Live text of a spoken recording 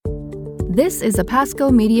This is a Pasco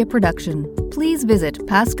Media production. Please visit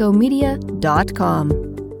pascomedia.com.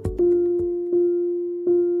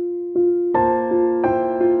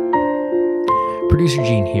 Producer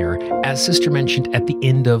Gene here. As Sister mentioned at the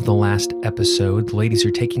end of the last episode, the ladies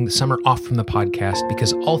are taking the summer off from the podcast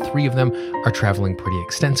because all three of them are traveling pretty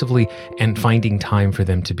extensively, and finding time for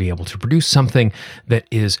them to be able to produce something that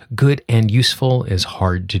is good and useful is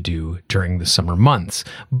hard to do during the summer months.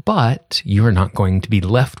 But you are not going to be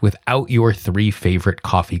left without your three favorite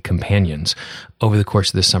coffee companions. Over the course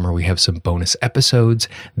of the summer, we have some bonus episodes.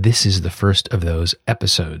 This is the first of those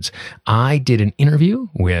episodes. I did an interview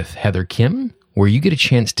with Heather Kim, where you get a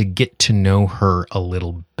chance to get to know her a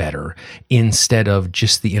little better instead of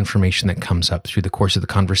just the information that comes up through the course of the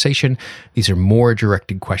conversation. These are more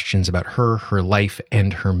directed questions about her life,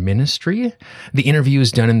 and her ministry. The interview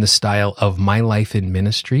is done in the style of My Life in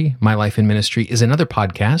Ministry. My Life in Ministry is another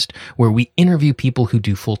podcast where we interview people who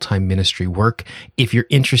do full-time ministry work. If you're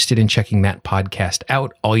interested in checking that podcast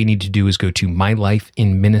out, all you need to do is go to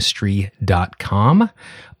mylifeinministry.com.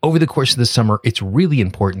 Over the course of the summer, it's really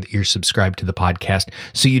important that you're subscribed to the podcast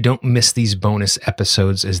so you don't miss these bonus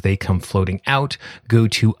episodes as they come floating out. Go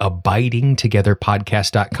to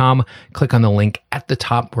abidingtogetherpodcast.com, click on the link at the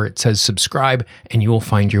top where it says subscribe, and you will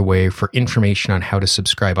find your way for information on how to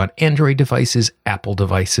subscribe on Android devices, Apple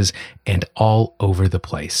devices, and all over the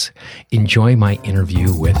place. Enjoy my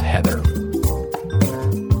interview with Heather.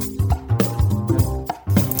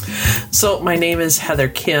 So my name is Heather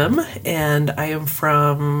Kim, and I am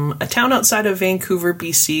from a town outside of Vancouver,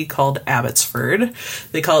 BC called Abbotsford.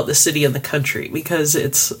 They call it the city in the country because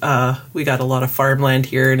it's we got a lot of farmland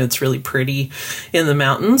here, and it's really pretty in the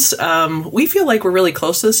mountains. We feel like we're really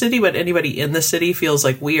close to the city, but anybody in the city feels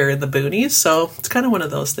like we are in the boonies, so it's kind of one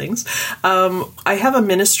of those things. I have a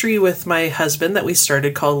ministry with my husband that we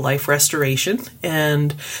started called Life Restoration,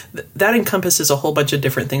 and that encompasses a whole bunch of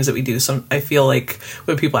different things that we do. So I feel like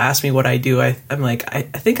when people ask me what I do, I'm like, I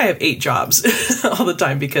think I have 8 jobs all the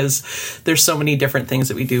time because there's so many different things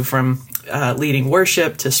that we do, from leading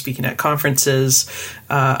worship to speaking at conferences,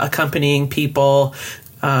 accompanying people,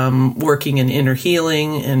 working in inner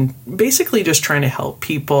healing, and basically just trying to help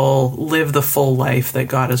people live the full life that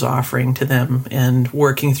God is offering to them, and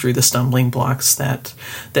working through the stumbling blocks that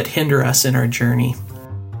hinder us in our journey.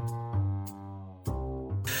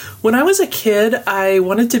 When I was a kid, I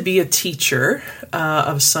wanted to be a teacher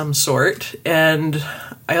of some sort, and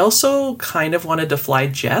I also kind of wanted to fly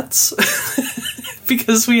jets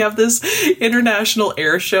because we have this international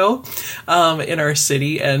air show in our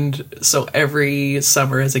city, and so every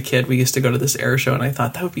summer as a kid, we used to go to this air show, and I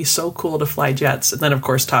thought that would be so cool to fly jets. And then, of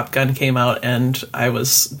course, Top Gun came out, and I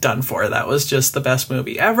was done for. That was just the best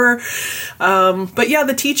movie ever. But yeah,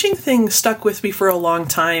 the teaching thing stuck with me for a long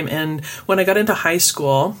time, and when I got into high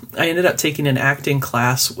school, I ended up taking an acting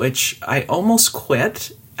class, which I almost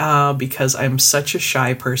quit because I'm such a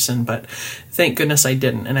shy person, but thank goodness I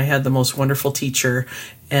didn't. And I had the most wonderful teacher,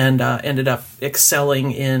 and ended up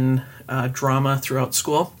excelling in drama throughout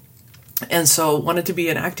school. And so wanted to be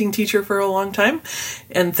an acting teacher for a long time.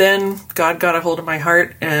 And then God got a hold of my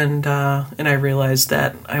heart, and I realized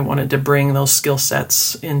that I wanted to bring those skill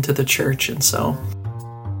sets into the church. And so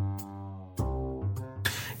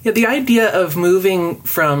yeah, the idea of moving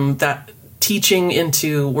from that teaching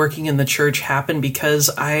into working in the church happened because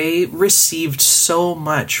I received so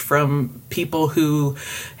much from people who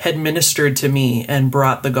had ministered to me and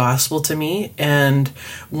brought the gospel to me. And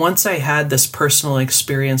once I had this personal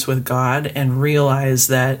experience with God and realized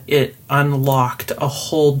that it unlocked a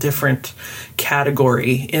whole different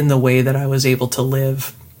category in the way that I was able to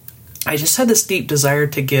live, I just had this deep desire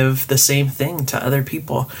to give the same thing to other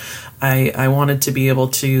people. I wanted to be able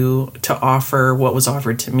to offer what was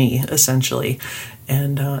offered to me, essentially,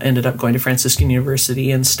 and ended up going to Franciscan University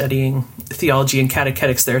and studying theology and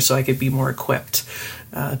catechetics there so I could be more equipped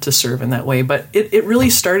to serve in that way. But it really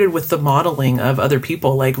started with the modeling of other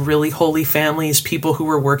people, like really holy families, people who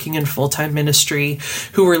were working in full-time ministry,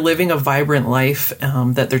 who were living a vibrant life,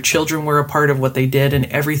 that their children were a part of what they did, and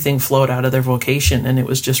everything flowed out of their vocation, and it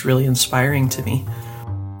was just really inspiring to me.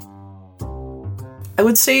 I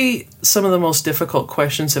would say some of the most difficult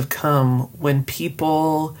questions have come when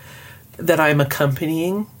people that I'm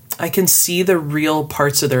accompanying, I can see the real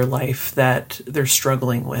parts of their life that they're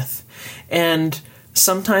struggling with. And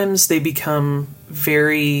sometimes they become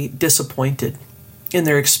very disappointed in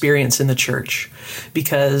their experience in the church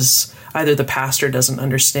because either the pastor doesn't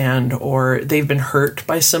understand or they've been hurt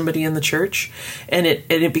by somebody in the church. And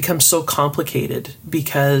it becomes so complicated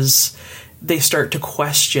because they start to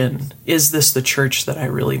question, is this the church that I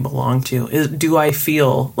really belong to? Do I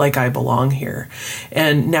feel like I belong here?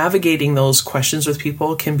 And navigating those questions with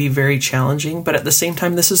people can be very challenging, but at the same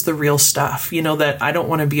time, this is the real stuff, that I don't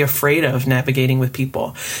want to be afraid of navigating with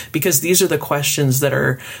people, because these are the questions that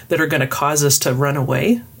are going to cause us to run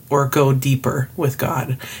away or go deeper with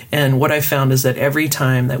God. And what I found is that every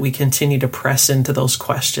time that we continue to press into those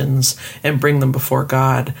questions and bring them before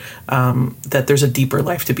God, that there's a deeper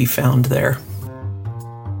life to be found there.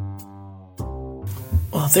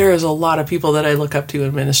 Well, there is a lot of people that I look up to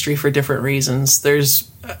in ministry for different reasons.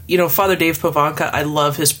 There's, Father Dave Pivonka, I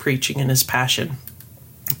love his preaching and his passion.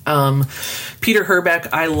 Peter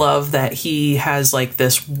Herbeck, I love that he has like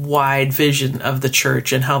this wide vision of the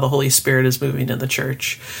church and how the Holy Spirit is moving in the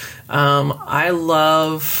church. I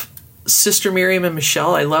love Sister Miriam and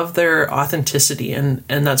Michelle. I love their authenticity, and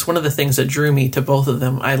that's one of the things that drew me to both of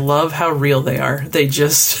them. I love how real they are. They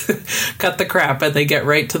just cut the crap and they get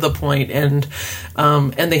right to the point, and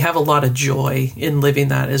they have a lot of joy in living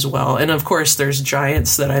that as well. And of course, there's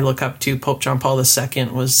giants that I look up to. Pope John Paul II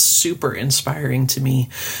was super inspiring to me,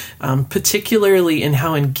 particularly in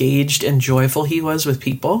how engaged and joyful he was with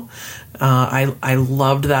people. I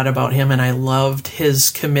loved that about him, and I loved his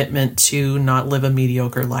commitment to not live a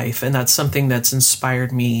mediocre life, and that's something that's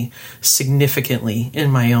inspired me significantly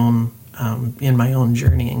in my own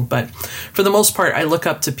journeying. But for the most part, I look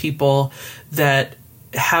up to people that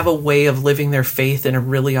have a way of living their faith in a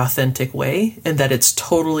really authentic way, and that it's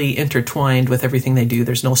totally intertwined with everything they do.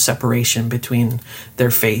 There's no separation between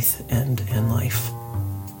their faith and life.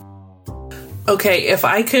 Okay, if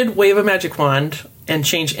I could wave a magic wand and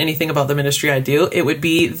change anything about the ministry I do, it would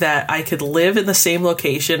be that I could live in the same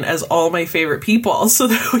location as all my favorite people so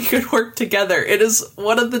that we could work together. It is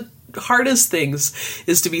one of the hardest things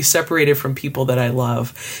is to be separated from people that I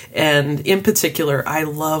love. And in particular, I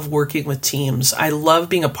love working with teams. I love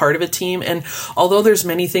being a part of a team. And although there's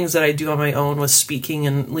many things that I do on my own with speaking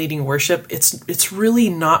and leading worship, it's really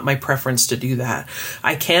not my preference to do that.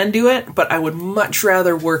 I can do it, but I would much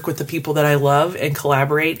rather work with the people that I love and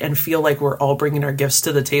collaborate and feel like we're all bringing our gifts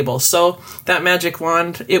to the table. So that magic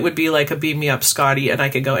wand, it would be like a beam me up Scotty, and I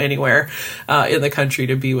could go anywhere in the country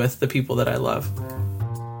to be with the people that I love.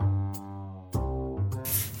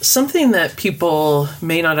 Something that people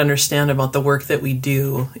may not understand about the work that we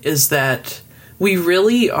do is that we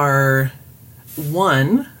really are,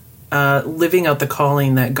 one, living out the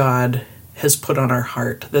calling that God has put on our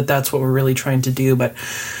heart, that's what we're really trying to do.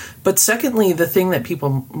 But secondly, the thing that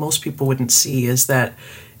most people wouldn't see is that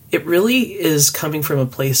it really is coming from a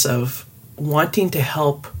place of wanting to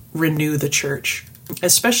help renew the church,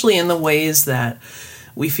 especially in the ways that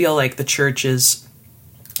we feel like the church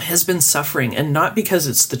has been suffering, and not because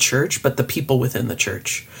it's the church, but the people within the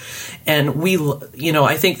church. And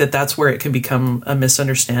I think that's where it can become a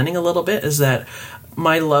misunderstanding a little bit, is that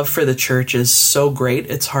my love for the church is so great,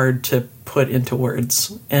 it's hard to put into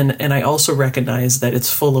words. And I also recognize that it's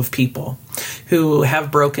full of people who have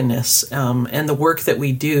brokenness. And the work that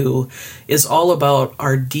we do is all about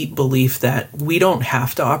our deep belief that we don't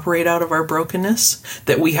have to operate out of our brokenness,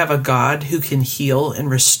 that we have a God who can heal and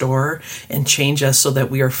restore and change us so that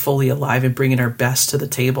we are fully alive and bringing our best to the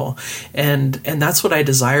table. And that's what I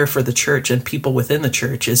desire for the church and people within the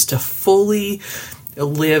church, is to fully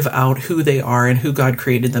live out who they are and who God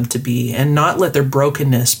created them to be, and not let their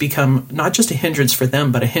brokenness become not just a hindrance for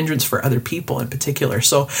them, but a hindrance for other people in particular.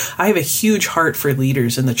 So I have a huge heart for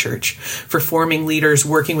leaders in the church, for forming leaders,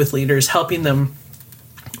 working with leaders, helping them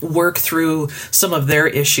work through some of their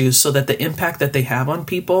issues so that the impact that they have on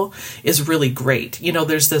people is really great.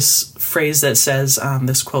 There's this phrase that says,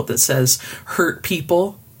 this quote that says, hurt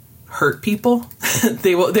people hurt people.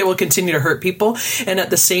 They will continue to hurt people. And at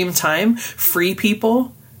the same time, free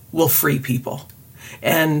people will free people.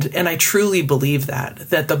 And I truly believe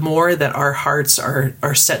that the more that our hearts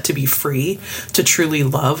are set to be free, to truly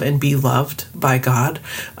love and be loved by God,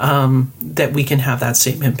 that we can have that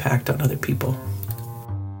same impact on other people.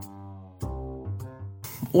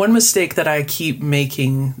 One mistake that I keep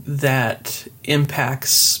making that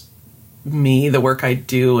impacts me, the work I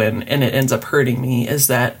do, and it ends up hurting me, is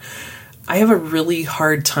that I have a really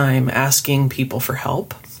hard time asking people for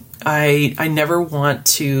help. I never want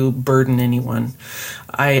to burden anyone.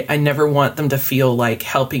 I never want them to feel like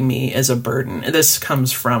helping me is a burden. This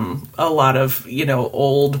comes from a lot of,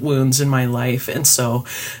 old wounds in my life. And so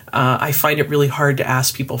I find it really hard to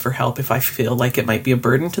ask people for help if I feel like it might be a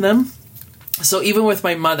burden to them. So even with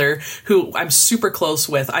my mother, who I'm super close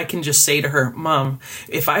with, I can just say to her, Mom,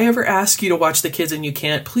 if I ever ask you to watch the kids and you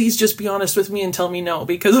can't, please just be honest with me and tell me no.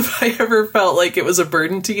 Because if I ever felt like it was a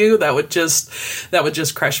burden to you, that would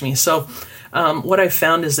just crush me. So what I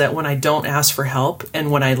found is that when I don't ask for help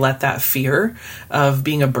and when I let that fear of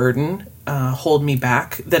being a burden hold me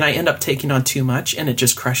back, then I end up taking on too much and it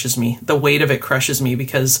just crushes me. The weight of it crushes me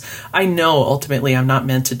because I know ultimately I'm not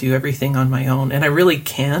meant to do everything on my own, and I really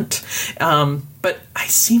can't. But I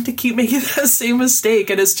seem to keep making that same mistake,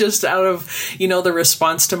 and it's just out of, the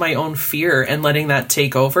response to my own fear and letting that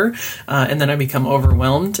take over. And then I become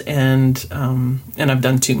overwhelmed and I've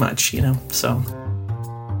done too much, so.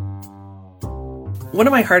 One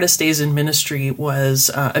of my hardest days in ministry was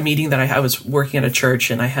a meeting that I was working at a church,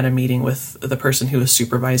 and I had a meeting with the person who was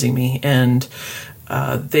supervising me, and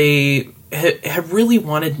they had really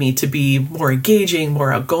wanted me to be more engaging,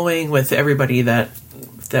 more outgoing with everybody that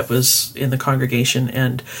was in the congregation.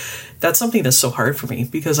 And that's something that's so hard for me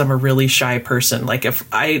because I'm a really shy person. Like if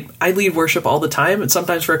I lead worship all the time, and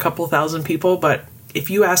sometimes for a couple thousand people, but if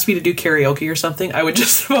you asked me to do karaoke or something, I would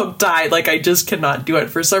just about die. Like I just cannot do it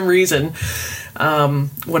for some reason.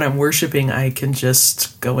 When I'm worshiping, I can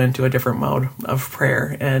just go into a different mode of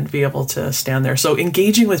prayer and be able to stand there. So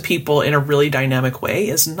engaging with people in a really dynamic way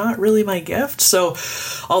is not really my gift. So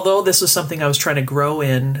although this was something I was trying to grow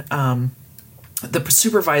in, the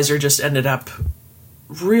supervisor just ended up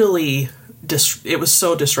really it was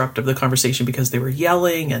so disruptive, the conversation, because they were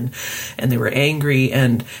yelling and they were angry.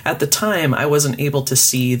 And at the time I wasn't able to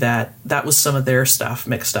see that was some of their stuff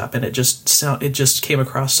mixed up, and it just came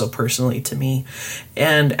across so personally to me.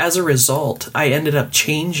 And as a result, I ended up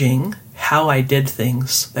changing how I did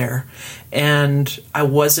things there, and I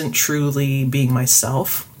wasn't truly being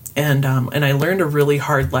myself. And I learned a really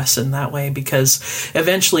hard lesson that way, because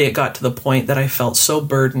eventually it got to the point that I felt so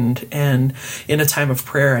burdened, and in a time of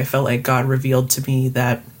prayer, I felt like God revealed to me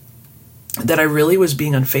that I really was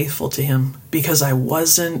being unfaithful to Him because I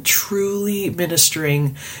wasn't truly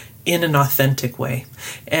ministering in an authentic way.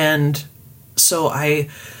 And so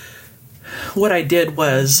what I did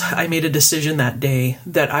was I made a decision that day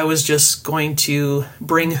that I was just going to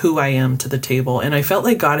bring who I am to the table. And I felt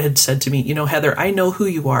like God had said to me, Heather, I know who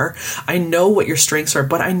you are. I know what your strengths are,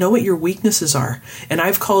 but I know what your weaknesses are. And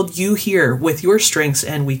I've called you here with your strengths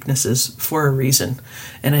and weaknesses for a reason.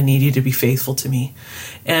 And I need you to be faithful to me.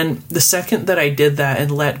 And the second that I did that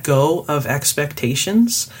and let go of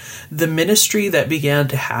expectations, the ministry that began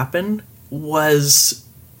to happen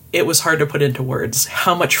it was hard to put into words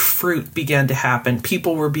how much fruit began to happen.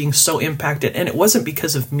 People were being so impacted, and it wasn't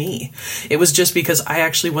because of me. It was just because I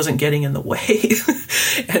actually wasn't getting in the way.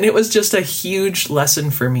 And it was just a huge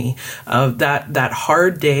lesson for me of that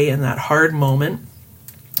hard day and that hard moment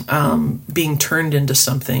being turned into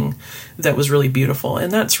something that was really beautiful.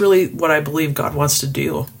 And that's really what I believe God wants to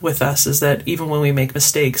do with us, is that even when we make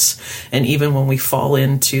mistakes and even when we fall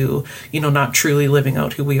into, not truly living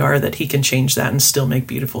out who we are, that He can change that and still make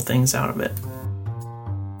beautiful things out of it.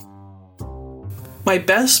 My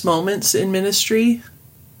best moments in ministry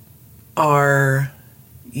are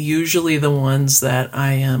usually the ones that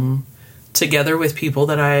I am together with people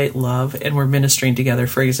that I love and we're ministering together.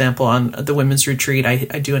 For example, on the women's retreat, I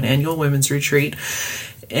do an annual women's retreat.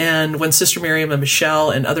 And when Sister Miriam and Michelle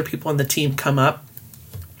and other people on the team come up,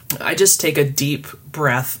 I just take a deep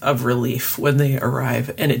breath of relief when they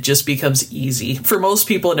arrive, and it just becomes easy. For most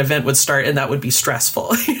people, an event would start and that would be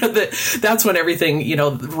stressful. That's when everything,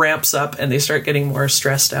 ramps up and they start getting more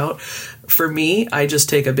stressed out. For me, I just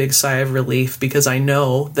take a big sigh of relief because I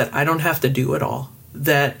know that I don't have to do it all.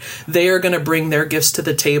 That they are going to bring their gifts to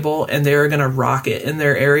the table and they are going to rock it in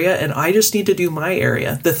their area, and I just need to do my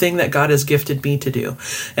area, the thing that God has gifted me to do.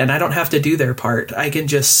 And I don't have to do their part. I can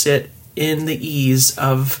just sit in the ease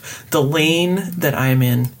of the lane that I'm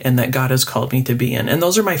in and that God has called me to be in. And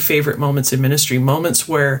those are my favorite moments in ministry, moments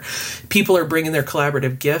where people are bringing their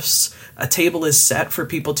collaborative gifts, a table is set for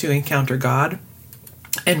people to encounter God,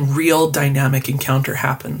 and real dynamic encounter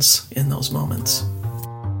happens in those moments.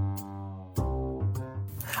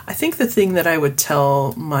 I think the thing that I would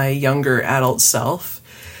tell my younger adult self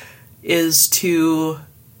is to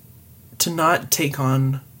not take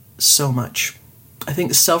on so much. I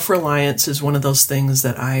think self-reliance is one of those things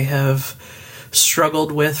that I have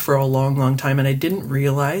struggled with for a long, long time, and I didn't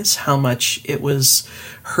realize how much it was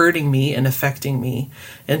hurting me and affecting me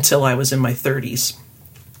until I was in my 30s.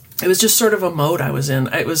 It was just sort of a mode I was in.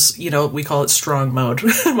 It was, we call it strong mode,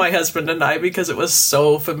 my husband and I, because it was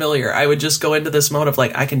so familiar. I would just go into this mode of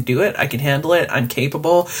like, I can do it. I can handle it. I'm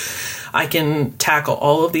capable. I can tackle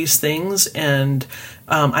all of these things, and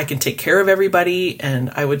I can take care of everybody, and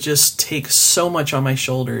I would just take so much on my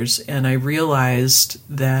shoulders. And I realized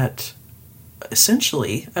that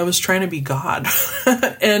essentially I was trying to be God.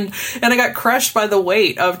 and I got crushed by the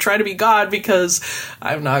weight of trying to be God, because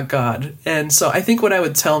I'm not God. And so I think what I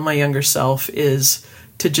would tell my younger self is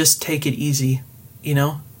to just take it easy,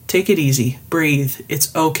 take it easy, breathe.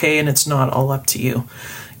 It's okay. And it's not all up to you,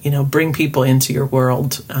 bring people into your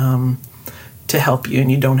world, to help you,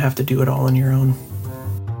 and you don't have to do it all on your own.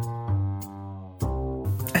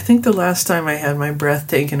 I think the last time I had my breath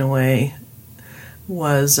taken away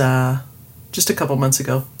was just a couple months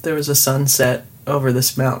ago. There was a sunset over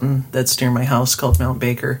this mountain that's near my house called Mount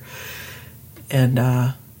Baker, and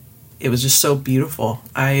it was just so beautiful.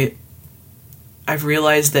 I've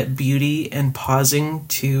realized that beauty and pausing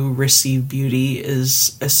to receive beauty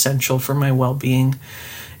is essential for my well-being.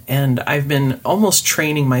 And I've been almost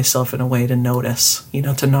training myself in a way to notice,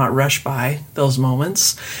 to not rush by those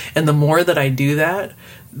moments. And the more that I do that,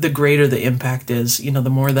 the greater the impact is, the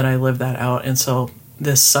more that I live that out. And so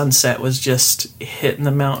this sunset was just hitting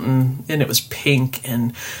the mountain, and it was pink,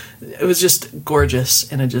 and it was just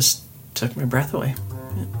gorgeous, and it just took my breath away.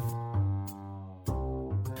 Yeah.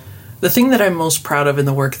 The thing that I'm most proud of in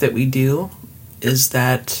the work that we do is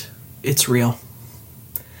that it's real.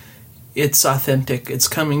 It's authentic. It's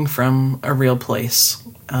coming from a real place.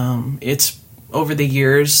 It's over the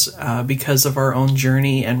years, because of our own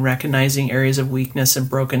journey and recognizing areas of weakness and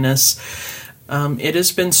brokenness, it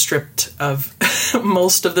has been stripped of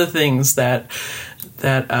most of the things that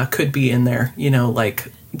could be in there,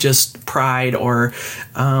 like just pride or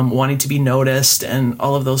wanting to be noticed and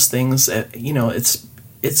all of those things.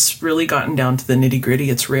 It's really gotten down to the nitty-gritty.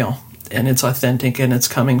 It's real, and it's authentic, and it's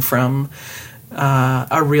coming from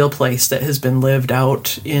a real place that has been lived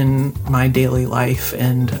out in my daily life,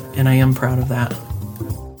 and I am proud of that.